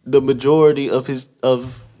the majority of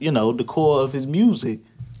the core of his music.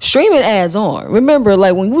 Streaming adds on. Remember,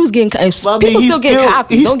 like when we was getting, people still get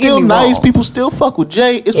copies. He's Don't still get me nice. wrong. People still fuck with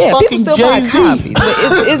Jay. It's Yeah, people fucking still buy Jay-Z.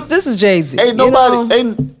 copies. But this is Jay-Z. Ain't nobody.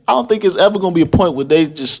 I don't think it's ever gonna be a point where they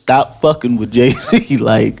just stop fucking with Jay-Z.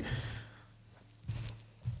 Like,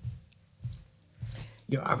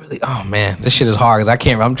 Yo, oh man, this shit is hard because I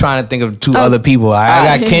can't. I'm trying to think of two other people.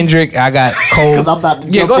 I got Kendrick. I got Cole. 'Cause I'm about to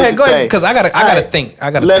yeah, jump go in ahead, today. because I gotta think.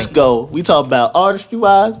 Let's go. We talk about artistry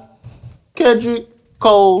wise. Kendrick,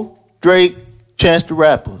 Cole, Drake, Chance the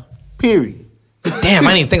Rapper. Period. Damn, I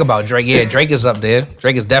didn't even think about Drake. Yeah, Drake is up there.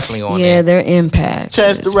 Drake is definitely on Yeah, there. their impact.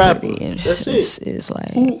 Chance the is Rapper. pretty- That's it. It's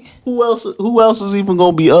like Who else is even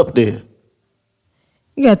gonna be up there?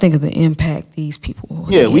 you gotta think of the impact these people.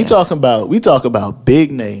 Yeah, we talk about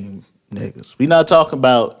big name niggas. We not talking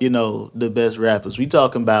about, you know, the best rappers. We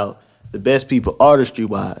talking about the best people artistry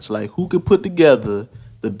wise. Like, who could put together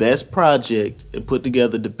the best project and put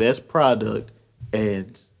together the best product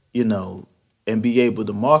and, you know, and be able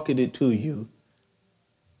to market it to you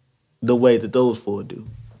the way that those four do.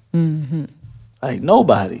 Mm-hmm. Like,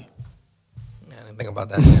 nobody. Yeah, I didn't think about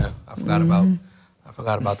that. Yeah, I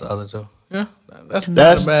forgot about the other two. Yeah, that's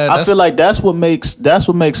not bad. I feel like that's what makes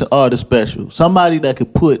an artist special. Somebody that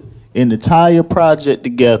could put an entire project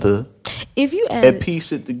together If you and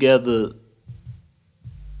piece it together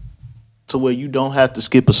to where you don't have to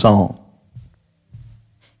skip a song.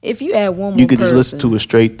 if you add one more You could just person, listen to it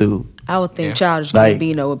straight through. I would think Childish Like-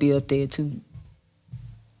 Gambino would be up there too.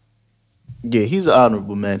 Yeah, he's an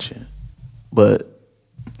honorable mention, but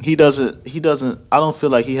he doesn't. I don't feel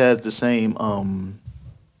like he has the same.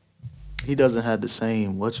 He doesn't have the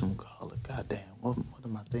same whatchamacallit. Goddamn, what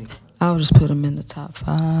am I thinking? I would just put him in the top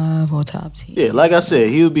 5 or top 10. Yeah, like I said,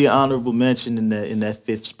 he would be an honorable mention in that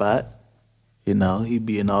 5th spot. You know, he'd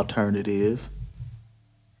be an alternative.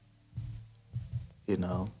 You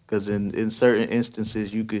know, because in certain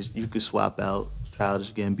instances you could swap out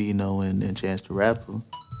Childish Gambino and Chance the Rapper.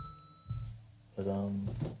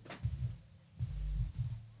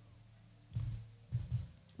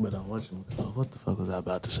 But what the fuck was I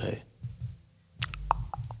about to say?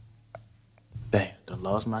 Damn, I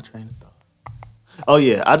lost my train of thought. Oh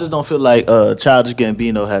yeah, I just don't feel like Childish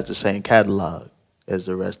Gambino has the same catalog as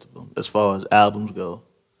the rest of them as far as albums go.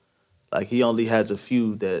 Like, he only has a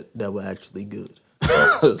few that were actually good.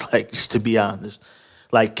 Like, just to be honest,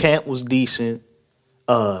 like Camp was decent.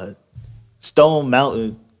 Stone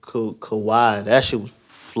Mountain Kawhi, that shit was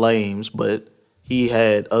flames, but he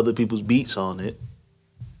had other people's beats on it.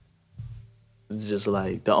 Just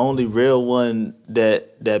like the only real one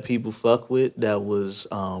that people fuck with that was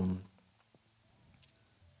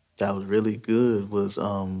really good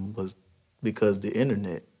was because the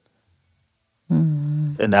internet.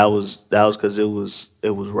 And that was because it was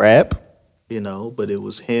rap, you know, but it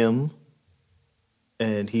was him,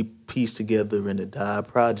 and he pieced together in a Die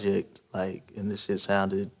project, like, and this shit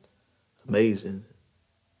sounded amazing.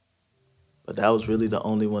 But that was really the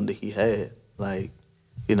only one that he had. Like,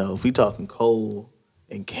 you know, if we talking Cole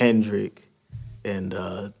and Kendrick and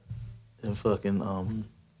fucking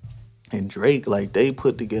and Drake, like, they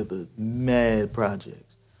put together mad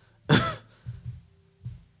projects.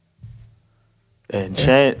 And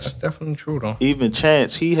Chance, That's definitely true, though. even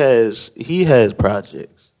Chance, he has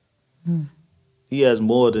projects. He has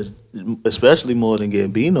more than, especially more than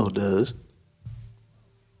Gambino does.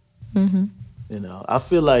 Mm-hmm. You know, I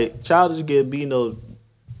feel like Childish Gambino,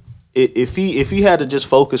 if he had to just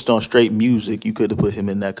focused on straight music, you could have put him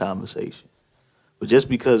in that conversation. But just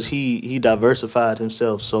because he diversified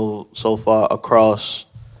himself so far across,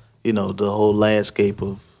 you know, the whole landscape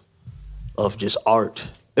of just art.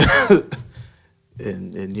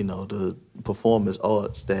 and you know, the performance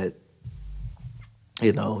arts that,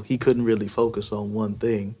 you know, he couldn't really focus on one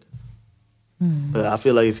thing. But I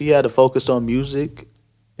feel like if he had to focus on music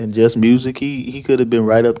and just music, he could have been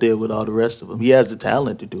right up there with all the rest of them. He has the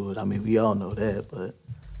talent to do it. I mean, we all know that, but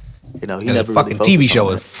you know, he And never the fucking really TV show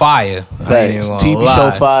on is fire. Facts. TV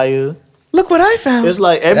show fire. Look what I found. It's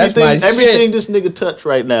like That's my everything shit. this nigga touch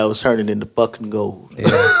right now is turning into fucking gold. Yeah,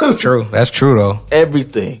 that's true. That's true though.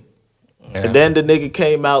 Everything. Yeah. And then the nigga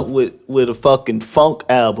came out with a fucking funk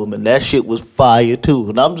album, and that shit was fire too.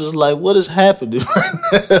 And I'm just like, what is happening right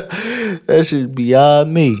now? That shit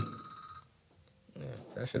beyond me. Yeah,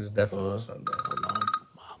 that shit is definitely something.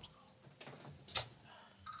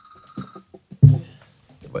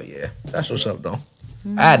 But yeah, that's what's up though.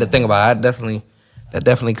 I had to think about it. That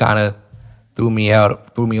definitely kind of threw me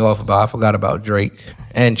off about. I forgot about Drake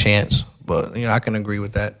and Chance, but you know I can agree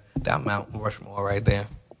with that. That Mount Rushmore right there.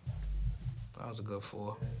 That was a good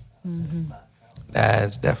 4.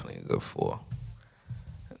 That's definitely a good 4.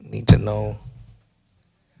 Need to know.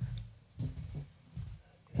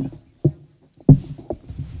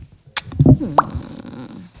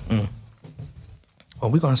 Well,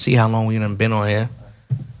 we're gonna see how long we done been on here.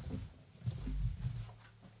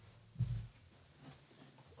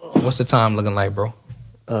 What's the time looking like, bro?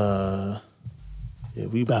 Yeah,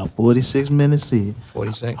 we about 46 minutes in.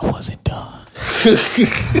 46. I wasn't done.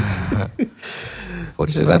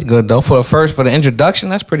 46. That's good though. For the introduction,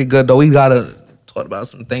 that's pretty good though. We gotta talk about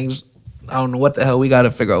some things. I don't know what the hell we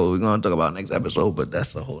gotta figure out what we're gonna talk about next episode, but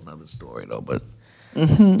that's a whole nother story though. But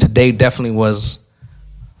today definitely was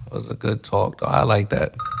a good talk though. I like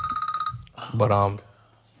that. But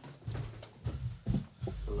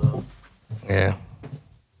yeah.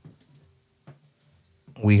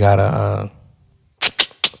 We gotta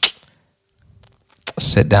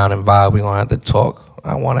sit down and vibe. We're gonna have to talk.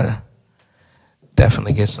 I wanna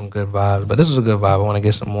definitely get some good vibes. But this is a good vibe. I wanna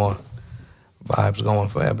get some more vibes going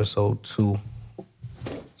for episode 2.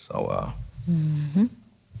 So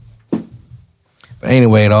but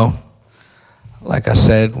anyway though, like I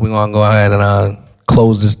said, we're gonna go ahead and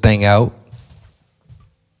close this thing out.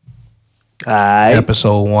 All right.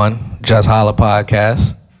 Episode 1, Just Holla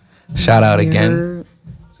Podcast. Shout out again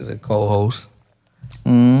to the co-host.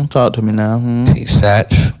 Talk to me now. T.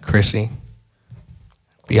 Satch, Chrissy,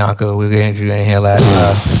 Bianca. We'll get you in here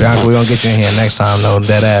last. Bianca, we're gonna get you in here next time though.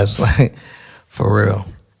 Dead ass, like for real.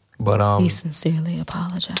 But He sincerely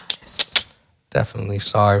apologized. definitely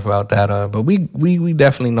sorry about that. But we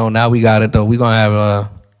definitely know now we got it though. We gonna have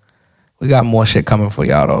we got more shit coming for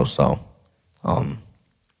y'all though. So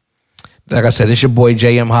like I said, it's your boy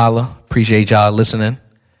JM Holla. Appreciate y'all listening.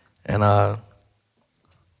 And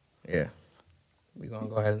yeah. We're going to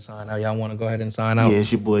go ahead and sign out. Y'all want to go ahead and sign out? Yeah,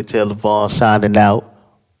 it's your boy Taylor Vaughn signing out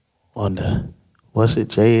on the, what's it,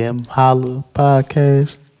 JM Holla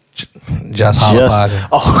Podcast? Just Holla Podcast.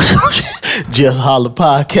 Oh, Just Holla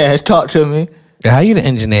Podcast. Talk to me. Yeah, how you the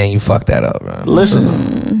engineer and you fucked that up, bro?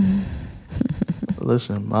 Listen,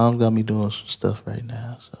 Mom's got me doing some stuff right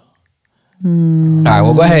now. So. All right,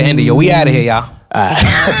 well, go ahead and end it. Yo, we out of here, y'all. All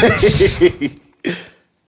right.